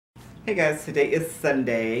Hey guys, today is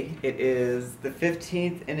Sunday. It is the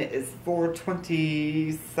 15th and it is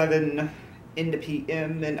 4:27 in the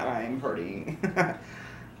PM and I'm hurting.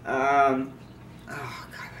 Oh god.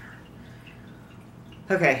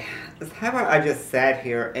 Okay, how about I just sat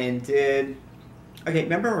here and did... Okay,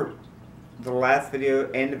 remember the last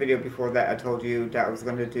video and the video before that I told you that I was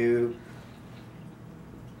going to do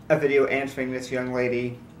a video answering this young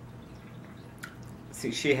lady. See,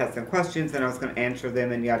 she had some questions and I was going to answer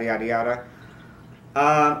them and yada yada yada.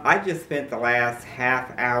 I just spent the last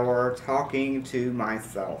half hour talking to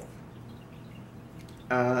myself.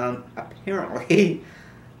 Apparently,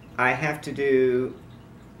 I have to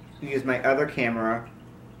use my other camera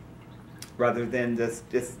rather than this.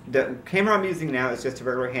 The camera I'm using now is just a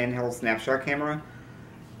regular handheld snapshot camera.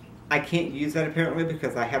 I can't use that apparently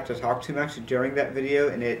because I have to talk too much during that video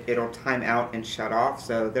and it'll time out and shut off.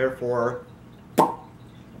 So therefore,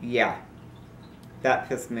 yeah, that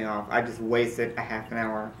pissed me off. I just wasted a half an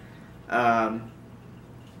hour. Oh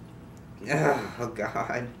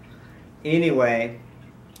god. Anyway,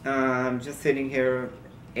 just sitting here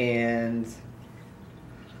and,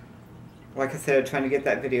 like I said, trying to get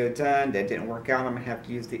that video done. That didn't work out. I'm going to have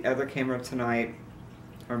to use the other camera tonight.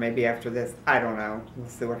 Or maybe after this. I don't know. We'll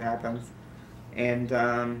see what happens. And,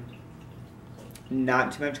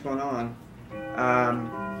 not too much going on.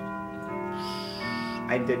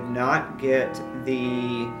 I did not get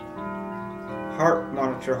the heart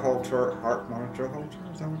monitor holder.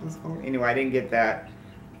 Is that what it's called? Anyway, I didn't get that.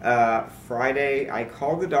 Friday, I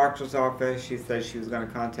called the doctor's office. She said she was going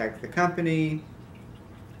to contact the company.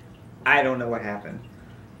 I don't know what happened.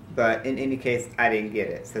 But in any case, I didn't get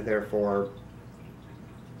it. So therefore,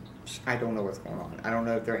 I don't know what's going on. I don't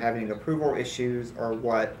know if they're having approval issues or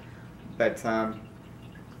what. But,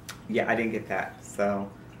 yeah, I didn't get that.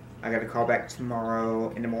 So I got to call back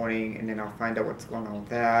tomorrow in the morning, and then I'll find out what's going on with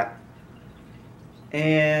that.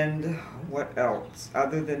 And what else?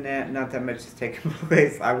 Other than that, not that much is taking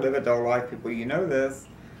place. I live a dull life, people. You know this,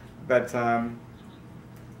 but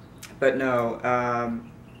no.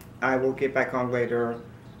 I will get back on later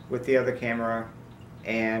with the other camera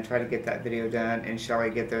and try to get that video done, and shall I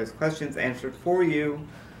get those questions answered for you.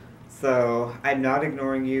 So I'm not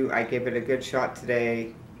ignoring you. I gave it a good shot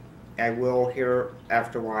today. I will hear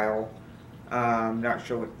after a while. Not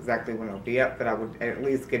sure exactly when it'll be up, but I would at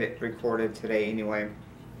least get it recorded today anyway.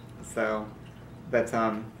 So, but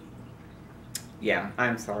yeah,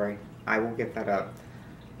 I'm sorry. I will get that up.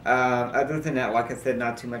 Other than that, like I said,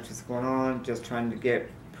 not too much is going on. Just trying to get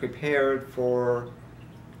prepared for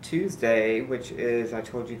Tuesday, which is, I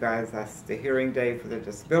told you guys, that's the hearing day for the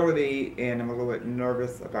disability, and I'm a little bit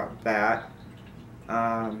nervous about that.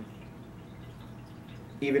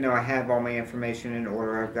 Even though I have all my information in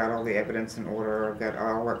order, I've got all the evidence in order, I've got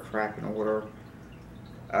all that crap in order,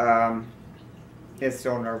 it's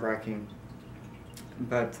still nerve-wracking.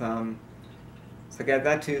 But, so I got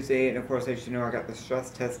that Tuesday, and of course, as you know, I got the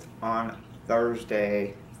stress test on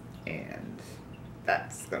Thursday, and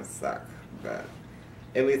that's gonna suck. But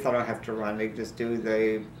at least I don't have to run. They just do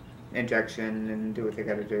the injection and do what they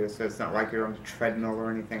gotta do, so it's not like you're on a treadmill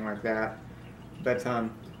or anything like that. But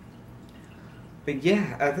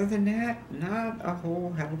yeah, other than that, not a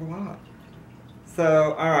whole hell of a lot.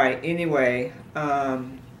 So, alright, anyway,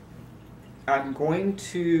 I'm going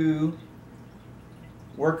to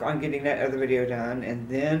work on getting that other video done, and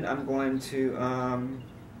then I'm going to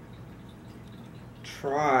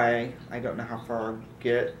try, I don't know how far I'll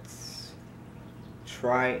get,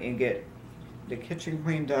 try and get the kitchen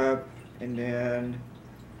cleaned up, and then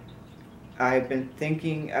I've been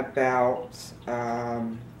thinking about,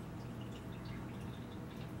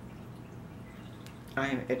 I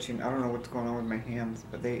am itching. I don't know what's going on with my hands,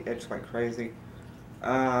 but they itch like crazy. What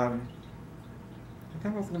I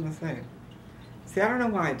was going to say? See, I don't know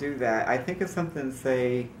why I do that. I think of something,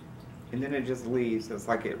 say, and then it just leaves. It's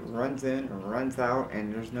like it runs in or runs out,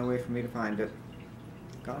 and there's no way for me to find it.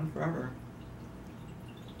 Gone forever.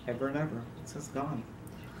 Ever and ever. It's just gone.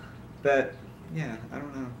 But, yeah, I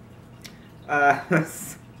don't know.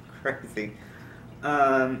 It's crazy.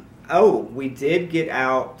 Oh, we did get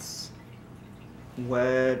out...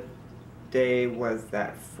 What day was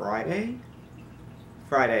that? Friday?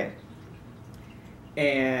 Friday.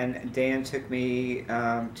 And Dan took me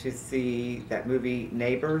to see that movie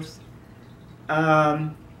Neighbors.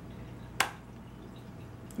 You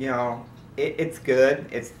know, it's good.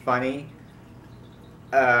 It's funny.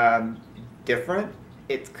 Different.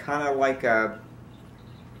 It's kind of like a...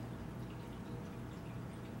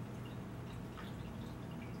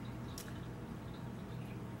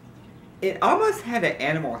 It almost had an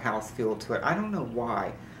Animal House feel to it. I don't know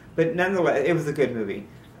why. But nonetheless, it was a good movie.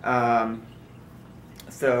 So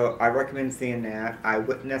I recommend seeing that. I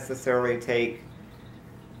wouldn't necessarily take,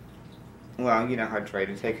 well, you know how to trade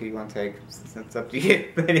it. Take who you want to take. It's up to you.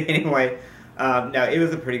 But anyway, no, it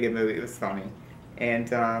was a pretty good movie. It was funny.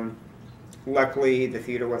 And luckily, the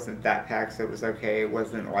theater wasn't that packed, so it was okay. It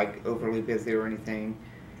wasn't, like, overly busy or anything.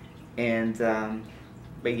 And,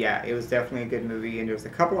 but yeah, it was definitely a good movie. And there's a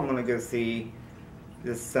couple I'm going to go see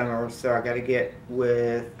this summer. So I got to get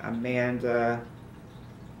with Amanda,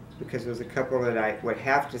 because there's a couple that I would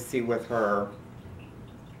have to see with her,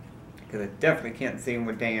 because I definitely can't see them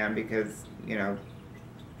with Dan, because, you know,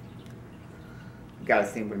 gotta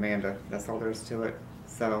see them with Amanda. That's all there is to it.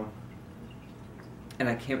 So, and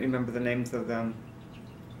I can't remember the names of them,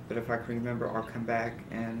 but if I can remember, I'll come back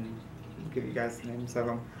and give you guys the names of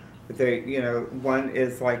them. But they, you know, one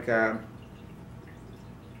is like, God,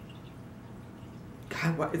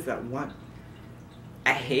 what is that one?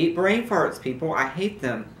 I hate brain farts, people. I hate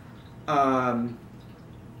them. I'll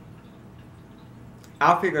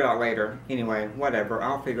figure it out later. Anyway, whatever.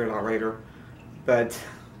 I'll figure it out later. But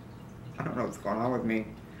I don't know what's going on with me.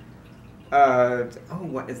 Oh,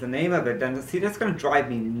 what is the name of it? See, that's going to drive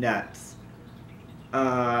me nuts.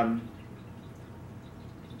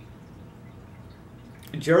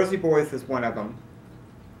 Jersey Boys is one of them.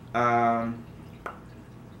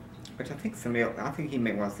 Which I think I think he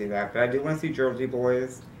may want to see that. But I do want to see Jersey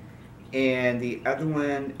Boys. And the other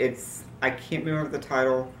one, I can't remember the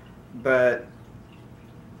title, but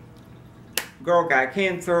girl got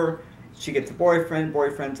cancer, she gets a boyfriend,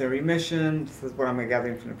 boyfriend's in remission. This is what I'm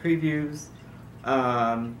gathering from the previews.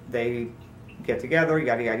 They get together,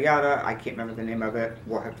 yada yada yada. I can't remember the name of it.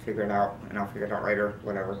 We'll have to figure it out, and I'll figure it out later,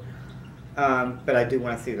 whatever. But I do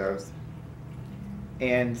want to see those.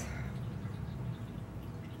 And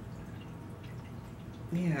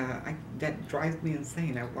yeah, that drives me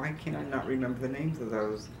insane. Why can't I not remember the names of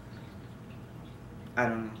those? I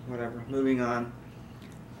don't know, whatever. Moving on.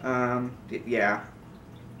 Yeah.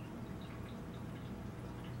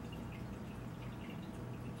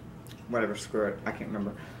 Whatever, screw it. I can't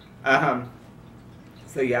remember.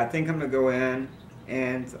 So yeah, I think I'm going to go in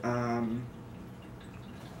and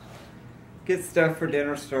get stuff for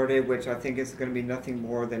dinner started, which I think is going to be nothing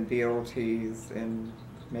more than BLTs and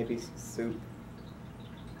maybe soup.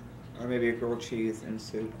 Or maybe a grilled cheese and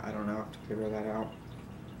soup. I don't know. I have to figure that out.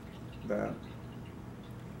 But,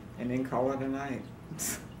 and then call it a night.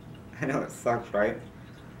 I know it sucks, right?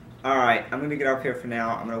 Alright, I'm going to get off here for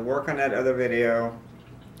now. I'm going to work on that other video.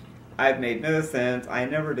 I've made no sense. I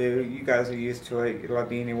never do. You guys are used to it. You love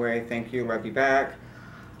me anyway. Thank you. Love you back.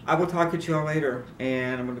 I will talk to you all later.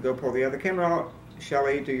 And I'm going to go pull the other camera out.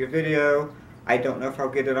 Shelly, do your video. I don't know if I'll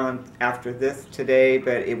get it on after this today,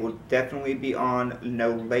 but it will definitely be on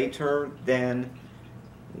no later than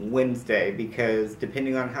Wednesday, because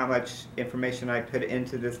depending on how much information I put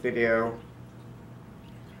into this video,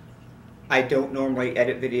 I don't normally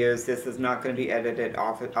edit videos. This is not going to be edited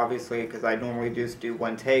off, obviously, because I normally just do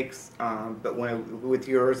one takes, but with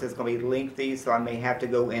yours it's going to be lengthy, so I may have to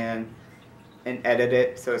go in and edit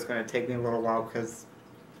it, so it's going to take me a little while, because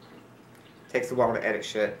it takes a while to edit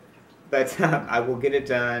shit. But I will get it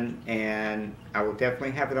done, and I will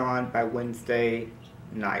definitely have it on by Wednesday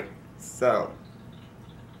night. So,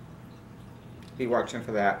 be watching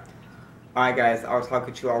for that. Alright guys, I'll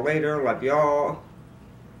talk to you all later. Love y'all.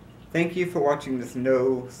 Thank you for watching this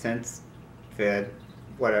no sense vid.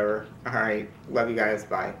 Whatever. Alright, love you guys.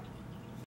 Bye.